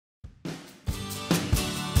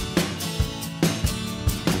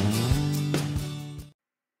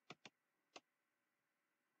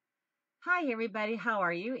Hi, everybody. How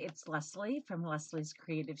are you? It's Leslie from Leslie's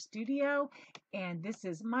Creative Studio, and this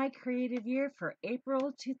is my creative year for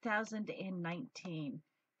April 2019.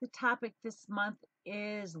 The topic this month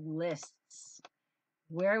is lists.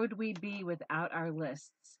 Where would we be without our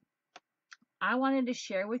lists? I wanted to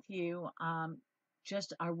share with you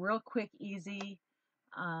just a real quick, easy,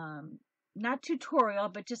 um, not tutorial,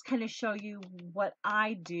 but just kind of show you what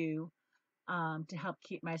I do to help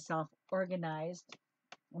keep myself organized.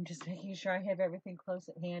 I'm just making sure I have everything close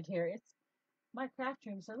at hand here. My craft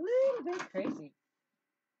room's a little bit crazy.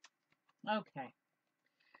 Okay.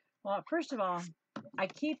 Well, first of all, I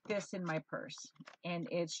keep this in my purse, and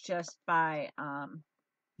it's just by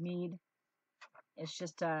Mead. It's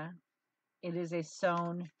just it is a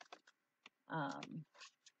sewn um,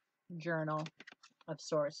 journal of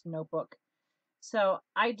sorts, notebook. So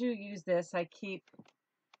I do use this.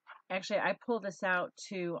 Actually, I pull this out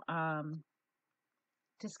to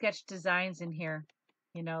sketch designs in here,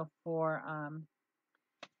 for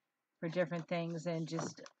different things and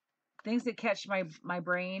just things that catch my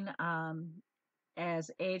brain.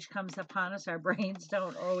 As age comes upon us, our brains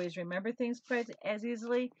don't always remember things quite as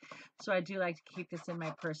easily. So I do like to keep this in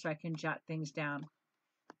my purse so I can jot things down.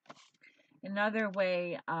 Another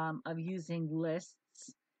way of using lists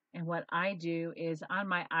and what I do is on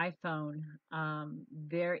my iPhone,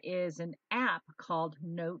 there is an app called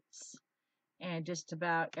Notes, and just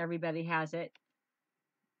about everybody has it.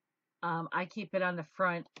 I keep it on the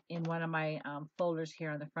front in one of my folders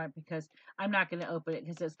here on the front because I'm not going to open it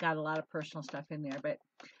because it's got a lot of personal stuff in there. But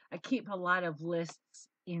I keep a lot of lists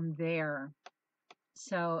in there.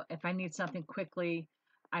 So if I need something quickly,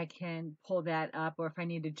 I can pull that up. Or if I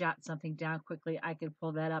need to jot something down quickly, I can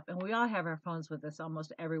pull that up. And we all have our phones with us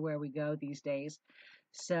almost everywhere we go these days.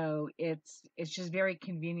 So it's just very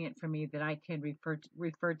convenient for me that I can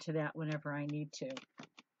refer to that whenever I need to.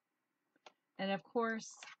 And of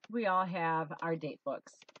course, we all have our date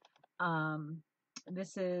books. Um,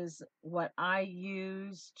 this is what I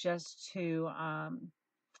use just to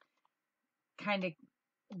kind of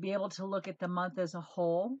be able to look at the month as a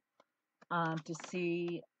whole, to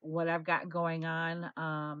see what I've got going on.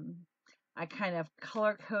 I kind of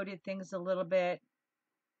color coded things a little bit.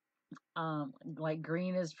 Like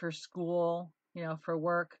green is for school, for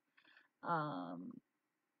work. Um,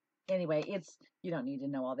 anyway, you don't need to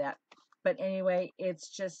know all that. But anyway,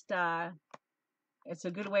 it's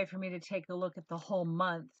a good way for me to take a look at the whole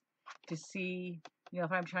month to see,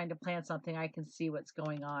 if I'm trying to plan something, I can see what's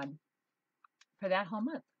going on for that whole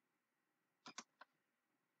month.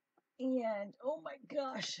 And oh my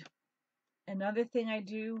gosh, another thing I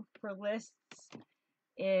do for lists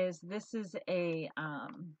is this is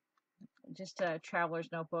just a traveler's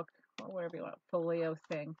notebook or whatever you want, folio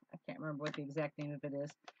thing. I can't remember what the exact name of it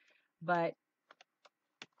is, but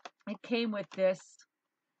it came with this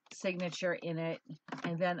signature in it,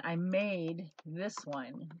 and then I made this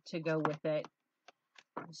one to go with it,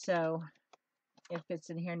 so it fits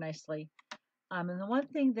in here nicely. And the one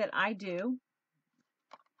thing that I do,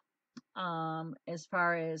 as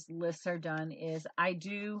far as lists are done, is I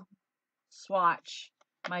do swatch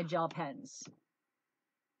my gel pens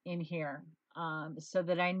in here, so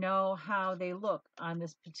that I know how they look on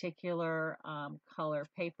this particular color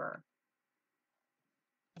paper.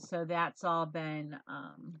 So that's all been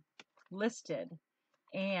listed.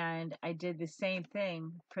 And I did the same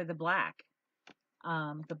thing for the black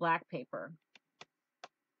paper.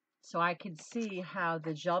 So I could see how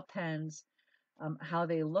the gel pens, how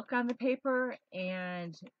they look on the paper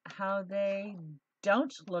and how they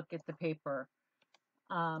don't look at the paper.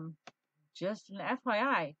 Just an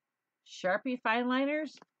FYI, Sharpie fine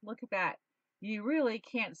liners, look at that. You really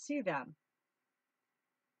can't see them.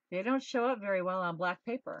 They don't show up very well on black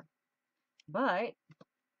paper, but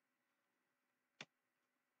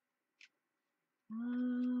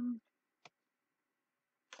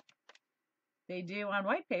they do on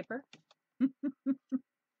white paper.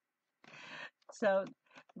 So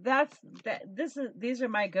these are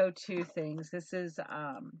my go-to things. This is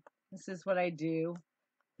what I do.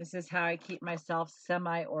 This is how I keep myself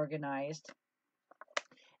semi-organized.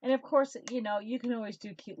 And of course, you can always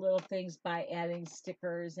do cute little things by adding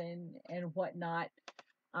stickers and whatnot,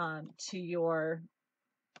 to your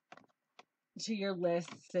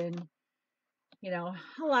lists. And a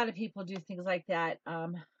lot of people do things like that.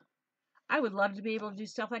 I would love to be able to do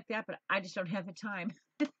stuff like that, but I just don't have the time.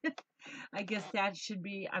 I guess that should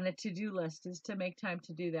be on a to-do list, is to make time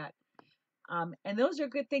to do that. And those are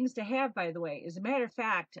good things to have, by the way. As a matter of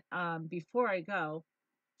fact, before I go,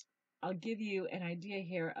 I'll give you an idea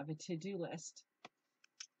here of a to-do list.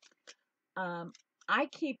 I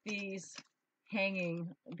keep these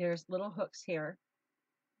hanging, there's little hooks here,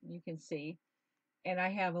 you can see, and I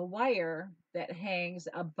have a wire that hangs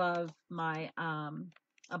above my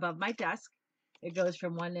desk. It goes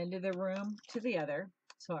from one end of the room to the other,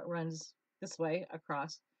 so it runs this way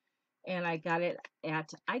across. And I got it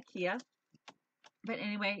at IKEA. But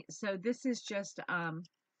anyway, so this is just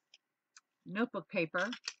notebook paper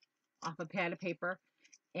off a pad of paper,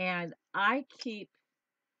 and I keep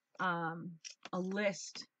a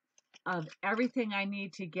list of everything I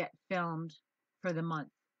need to get filmed for the month.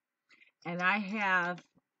 And I have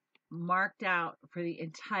marked out for the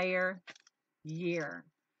entire year.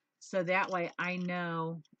 So that way I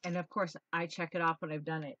know, and of course I check it off when I've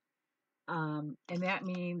done it. And that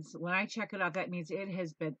means when I check it off, that means it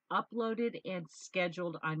has been uploaded and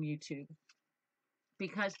scheduled on YouTube.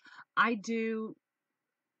 Because I do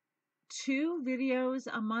 2 videos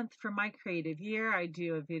a month for my creative year. I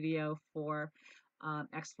do a video for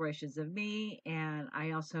explorations of me, and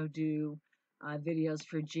I also do videos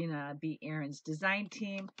for Gina B. Aaron's design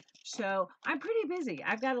team. So I'm pretty busy.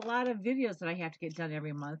 I've got a lot of videos that I have to get done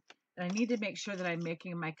every month, and I need to make sure that I'm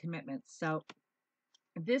making my commitments. So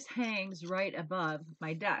this hangs right above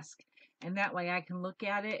my desk, and that way I can look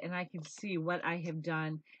at it and I can see what I have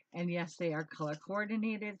done. And yes, they are color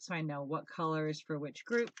coordinated, so I know what color is for which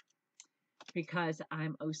group, because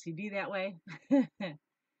I'm OCD that way.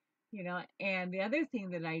 You know, and the other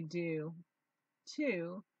thing that I do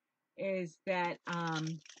too is that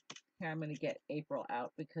here, I'm going to get April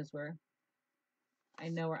out because I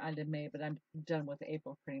know we're on to May, but I'm done with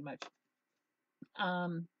April pretty much.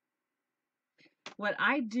 What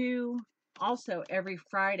I do also every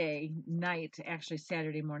Friday night, actually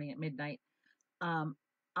Saturday morning at midnight,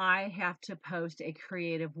 I have to post a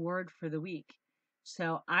creative word for the week.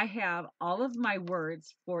 So I have all of my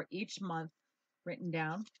words for each month written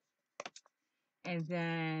down, and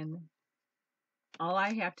then all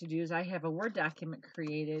I have to do is I have a Word document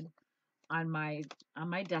created on my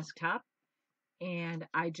desktop, and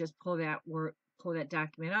I just pull that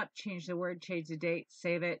document up, change the word, change the date,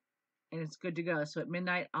 save it, and it's good to go. So at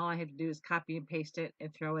midnight, all I have to do is copy and paste it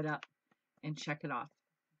and throw it up and check it off.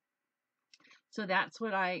 So that's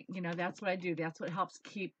what that's what I do. That's what helps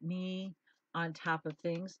keep me on top of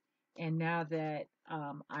things. And now that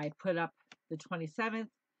I put up the 27th,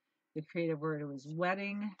 the creative word was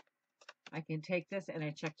wedding, I can take this, and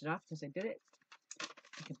I checked it off because I did it.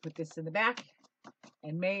 I can put this in the back,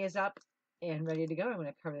 and May is up and ready to go. I'm going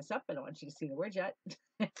to cover this up. I don't want you to see the words yet,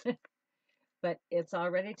 but it's all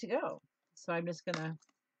ready to go. So I'm just going to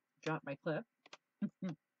drop my clip.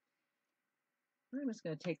 I'm just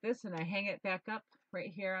going to take this and I hang it back up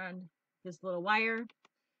right here on this little wire,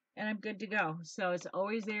 and I'm good to go. So it's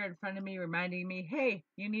always there in front of me, reminding me, hey,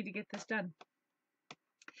 you need to get this done.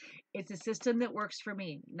 It's a system that works for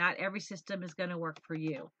me. Not every system is going to work for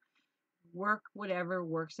you. Work whatever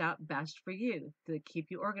works out best for you to keep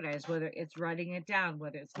you organized, whether it's writing it down,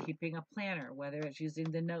 whether it's keeping a planner, whether it's using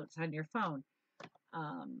the notes on your phone,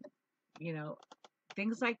 you know,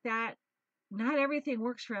 things like that. Not everything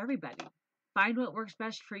works for everybody. Find what works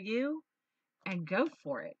best for you and go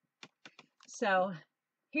for it. So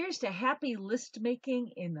here's to happy list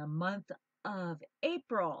making in the month of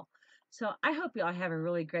April. So I hope you all have a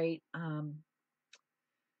really great, well,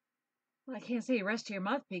 I can't say rest of your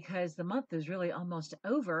month because the month is really almost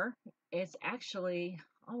over. It's actually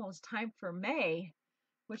almost time for May,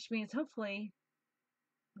 which means hopefully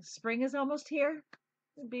spring is almost here.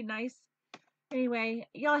 It'd be nice. Anyway,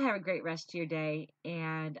 y'all have a great rest of your day,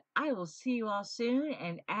 and I will see you all soon.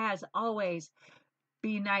 And as always,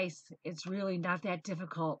 be nice. It's really not that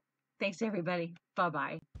difficult. Thanks, everybody.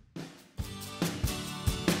 Bye-bye.